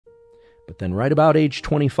But then right about age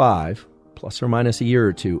 25, plus or minus a year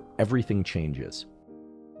or two, everything changes.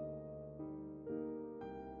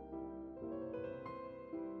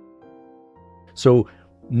 So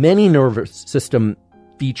many nervous system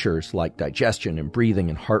features like digestion and breathing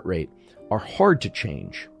and heart rate are hard to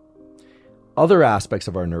change. Other aspects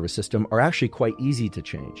of our nervous system are actually quite easy to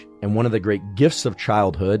change. And one of the great gifts of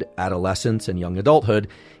childhood, adolescence, and young adulthood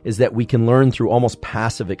is that we can learn through almost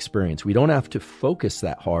passive experience. We don't have to focus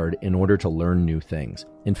that hard in order to learn new things.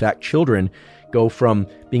 In fact, children go from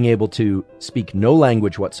being able to speak no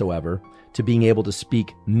language whatsoever to being able to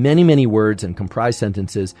speak many, many words and comprise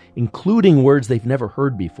sentences, including words they've never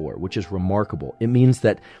heard before, which is remarkable. It means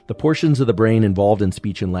that the portions of the brain involved in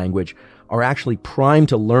speech and language are actually primed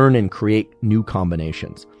to learn and create new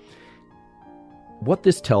combinations. What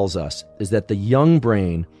this tells us is that the young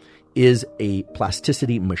brain is a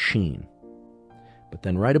plasticity machine. But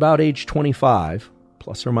then right about age 25,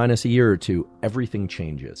 plus or minus a year or two, everything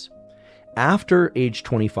changes. After age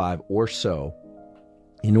 25 or so,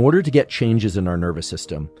 in order to get changes in our nervous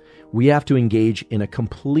system, we have to engage in a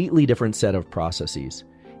completely different set of processes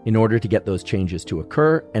in order to get those changes to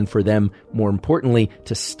occur and for them, more importantly,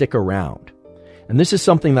 to stick around. And this is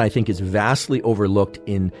something that I think is vastly overlooked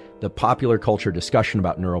in the popular culture discussion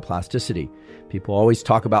about neuroplasticity. People always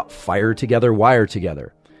talk about fire together, wire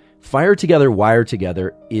together. Fire together, wire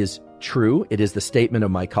together is true. It is the statement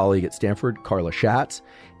of my colleague at Stanford, Carla Schatz,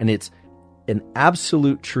 and it's an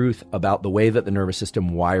absolute truth about the way that the nervous system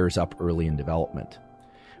wires up early in development.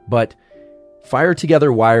 But fire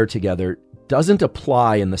together, wire together doesn't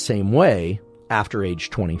apply in the same way after age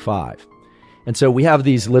 25. And so we have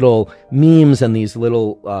these little memes and these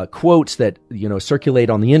little quotes that, circulate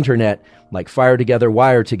on the internet, like fire together,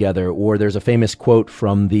 wire together, or there's a famous quote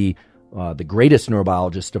from the greatest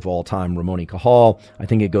neurobiologist of all time, Ramon Cajal. I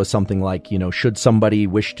think it goes something like, should somebody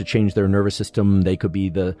wish to change their nervous system, they could be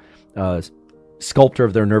the sculptor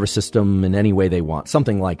of their nervous system in any way they want,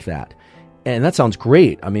 something like that. And that sounds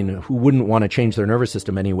great. I mean, who wouldn't want to change their nervous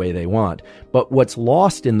system any way they want? But what's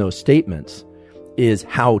lost in those statements is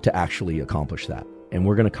how to actually accomplish that. And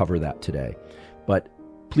we're going to cover that today. But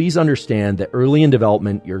please understand that early in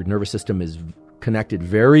development, your nervous system is connected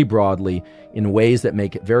very broadly in ways that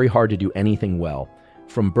make it very hard to do anything well.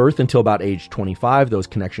 From birth until about age 25, those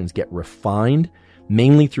connections get refined,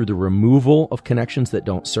 mainly through the removal of connections that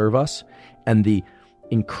don't serve us and the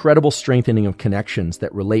incredible strengthening of connections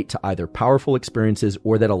that relate to either powerful experiences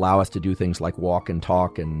or that allow us to do things like walk and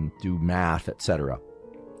talk and do math, etc.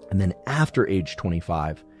 And then after age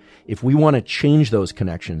 25, if we want to change those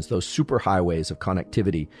connections, those superhighways of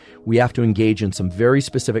connectivity, we have to engage in some very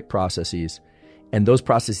specific processes. And those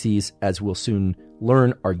processes, as we'll soon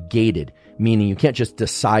learn, are gated, meaning you can't just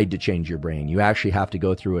decide to change your brain. You actually have to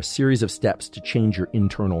go through a series of steps to change your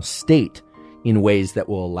internal state in ways that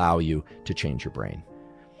will allow you to change your brain.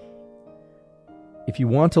 If you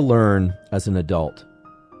want to learn as an adult,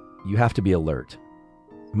 you have to be alert.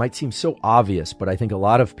 It might seem so obvious, but I think a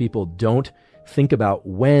lot of people don't think about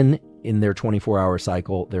when in their 24-hour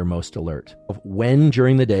cycle they're most alert. When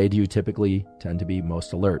during the day do you typically tend to be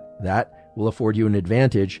most alert? That will afford you an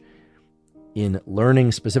advantage in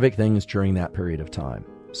learning specific things during that period of time.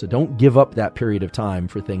 So don't give up that period of time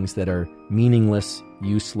for things that are meaningless,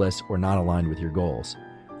 useless, or not aligned with your goals.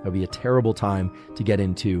 It'll be a terrible time to get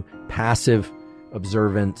into passive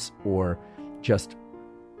observance or just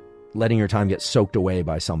letting your time get soaked away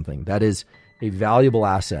by something. That is a valuable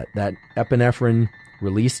asset. That epinephrine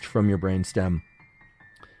released from your brainstem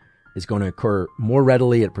is going to occur more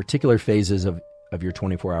readily at particular phases of your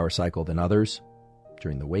 24-hour cycle than others,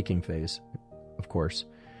 during the waking phase, of course.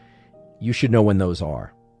 You should know when those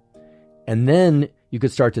are. And then you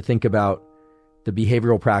could start to think about the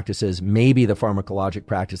behavioral practices, maybe the pharmacologic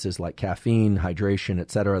practices like caffeine, hydration,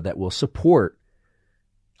 etc., that will support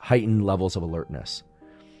heightened levels of alertness.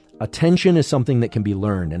 Attention is something that can be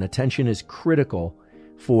learned, and attention is critical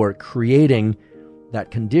for creating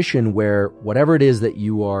that condition where whatever it is that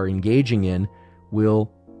you are engaging in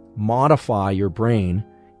will modify your brain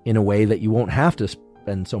in a way that you won't have to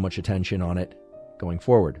spend so much attention on it going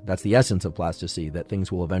forward. That's the essence of plasticity, that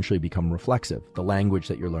things will eventually become reflexive. The language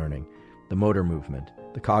that you're learning, the motor movement,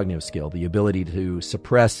 the cognitive skill, the ability to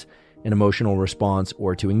suppress an emotional response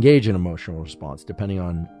or to engage in emotional response, depending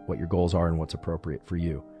on what your goals are and what's appropriate for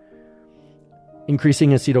you. Increasing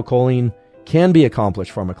acetylcholine can be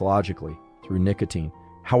accomplished pharmacologically through nicotine.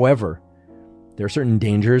 However, there are certain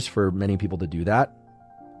dangers for many people to do that,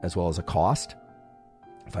 as well as a cost,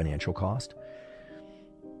 financial cost.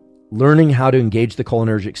 Learning how to engage the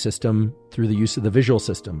cholinergic system through the use of the visual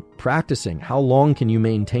system, practicing how long can you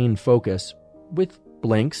maintain focus with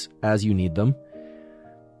blinks as you need them.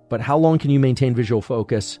 But how long can you maintain visual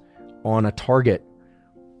focus on a target,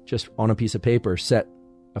 just on a piece of paper, set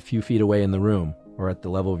a few feet away in the room or at the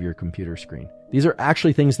level of your computer screen? These are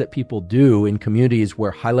actually things that people do in communities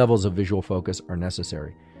where high levels of visual focus are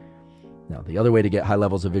necessary. Now, the other way to get high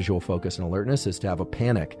levels of visual focus and alertness is to have a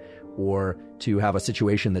panic or to have a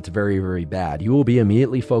situation that's very, very bad. You will be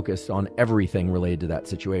immediately focused on everything related to that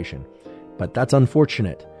situation. But that's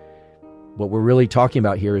unfortunate. What we're really talking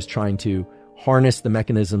about here is trying to harness the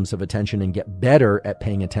mechanisms of attention and get better at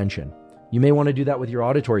paying attention. You may want to do that with your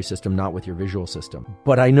auditory system, not with your visual system.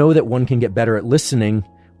 But I know that one can get better at listening,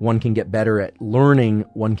 one can get better at learning,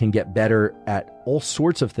 one can get better at all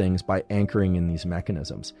sorts of things by anchoring in these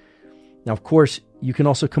mechanisms. Now, of course, you can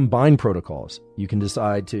also combine protocols. You can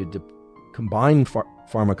decide to combine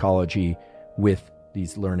pharmacology with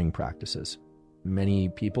these learning practices. Many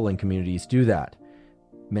people in communities do that.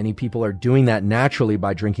 Many people are doing that naturally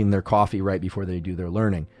by drinking their coffee right before they do their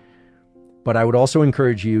learning. But I would also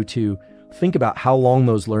encourage you to think about how long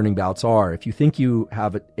those learning bouts are. If you think you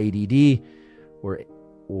have ADD or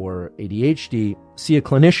ADHD, see a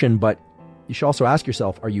clinician, but you should also ask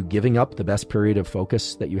yourself, are you giving up the best period of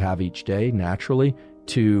focus that you have each day naturally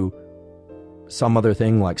to some other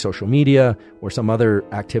thing like social media or some other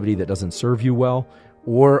activity that doesn't serve you well?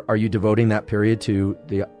 Or are you devoting that period to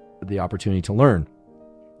the opportunity to learn?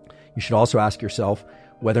 You should also ask yourself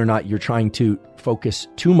whether or not you're trying to focus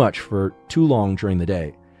too much for too long during the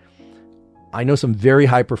day. I know some very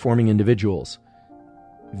high-performing individuals,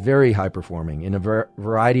 very high-performing in a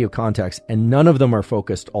variety of contexts, and none of them are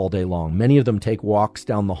focused all day long. Many of them take walks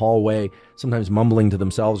down the hallway, sometimes mumbling to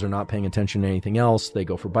themselves or not paying attention to anything else. They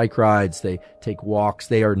go for bike rides, they take walks.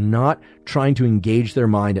 They are not trying to engage their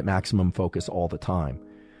mind at maximum focus all the time.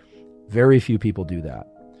 Very few people do that,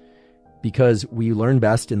 because we learn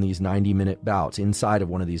best in these 90-minute bouts inside of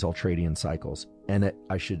one of these ultradian cycles. And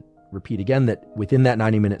I should repeat again that within that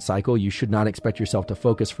 90-minute cycle, you should not expect yourself to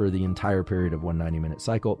focus for the entire period of one 90-minute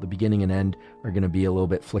cycle. The beginning and end are going to be a little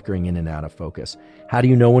bit flickering in and out of focus. How do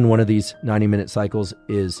you know when one of these 90-minute cycles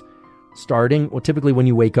is starting? Well, typically when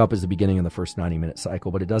you wake up is the beginning of the first 90-minute cycle,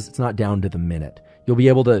 but it's not down to the minute. You'll be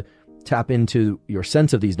able to tap into your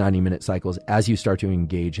sense of these 90-minute cycles as you start to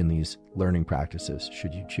engage in these learning practices,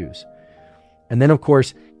 should you choose. And then, of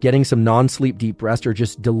course, getting some non-sleep deep rest or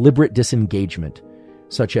just deliberate disengagement,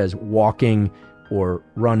 such as walking or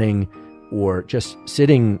running or just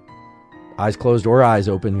sitting, eyes closed or eyes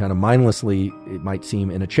open, kind of mindlessly, it might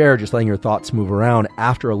seem, in a chair, just letting your thoughts move around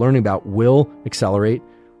after a learning bout will accelerate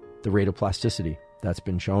the rate of plasticity. That's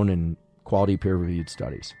been shown in quality peer-reviewed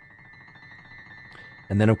studies.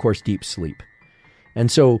 And then, of course, deep sleep.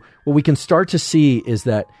 And so what we can start to see is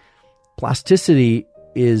that plasticity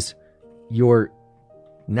is your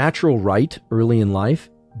natural right early in life,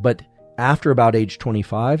 but after about age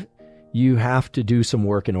 25, you have to do some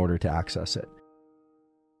work in order to access it.